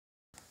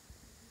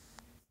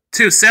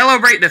To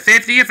celebrate the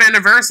 50th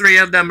anniversary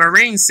of the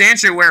Marine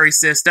Sanctuary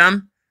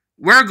System,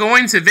 we're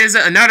going to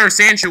visit another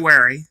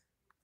sanctuary.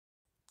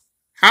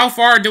 How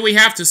far do we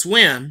have to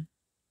swim?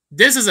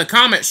 This is a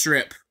comic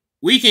strip.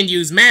 We can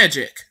use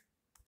magic.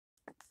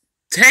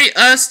 Take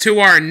us to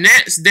our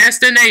next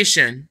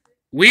destination.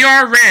 We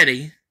are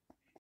ready.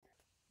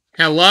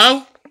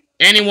 Hello?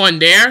 Anyone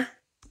there?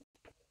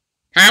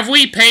 Have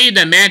we paid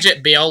the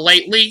magic bill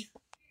lately?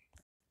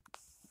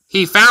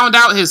 He found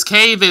out his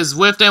cave is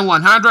within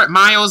 100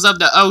 miles of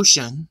the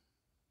ocean.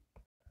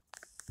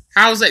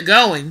 How's it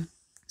going?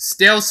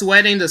 Still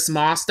sweating the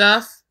small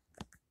stuff?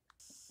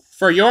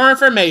 For your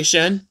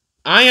information,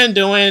 I am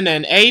doing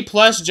an A+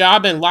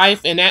 job in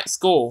life and at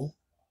school,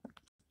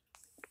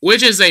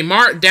 which is a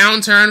marked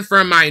downturn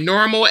from my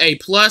normal A++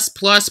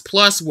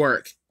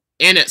 work,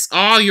 and it's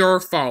all your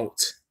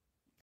fault.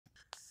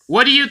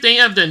 What do you think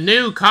of the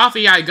new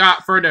coffee I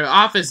got for the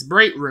office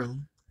break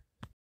room?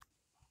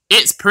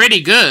 It's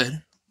pretty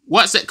good.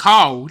 What's it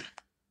called?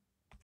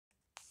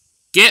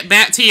 Get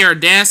back to your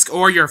desk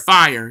or you're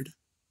fired.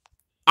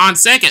 On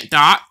second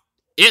thought,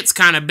 it's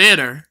kinda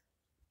bitter.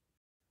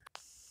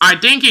 I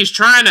think he's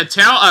trying to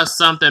tell us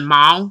something,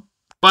 Mom,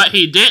 but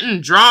he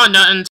didn't draw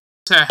nothing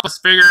to help us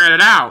figure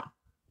it out.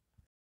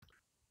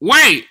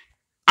 Wait!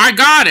 I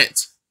got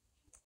it!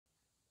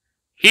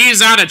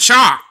 He's out of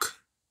chalk.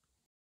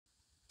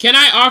 Can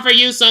I offer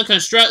you some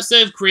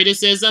constructive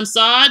criticism,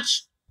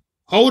 Saj?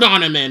 Hold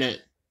on a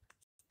minute.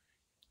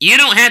 You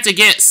don't have to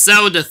get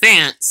so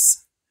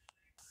defense.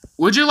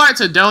 Would you like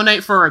to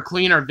donate for a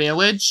cleaner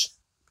village?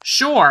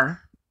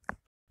 Sure.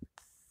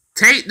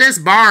 Take this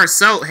bar of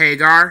soap,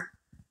 Hagar.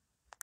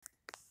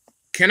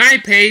 Can I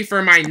pay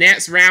for my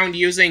next round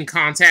using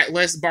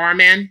contactless,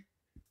 barman?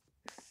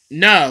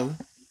 No.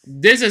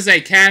 This is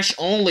a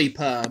cash-only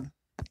pub.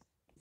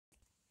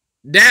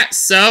 That's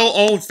so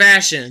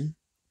old-fashioned.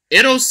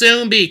 It'll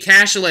soon be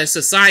cashless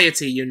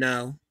society, you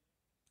know.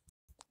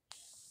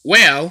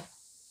 Well,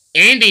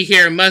 Andy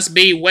here must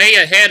be way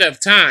ahead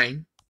of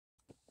time.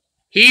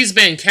 He's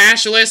been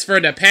cashless for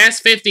the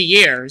past 50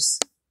 years.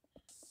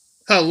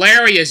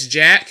 Hilarious,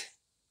 Jack.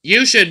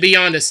 You should be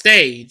on the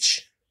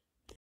stage.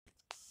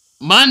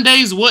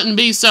 Mondays wouldn't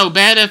be so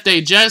bad if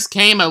they just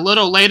came a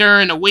little later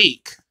in the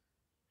week.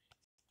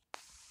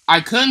 I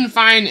couldn't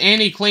find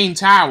any clean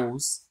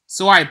towels,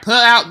 so I put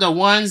out the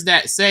ones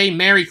that say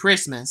Merry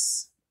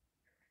Christmas.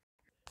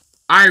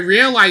 I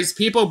realize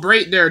people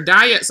break their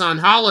diets on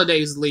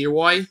holidays,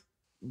 Leroy,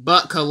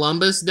 but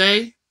Columbus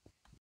Day?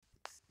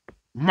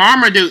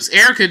 Marmaduke's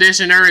air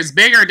conditioner is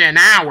bigger than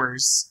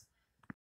ours.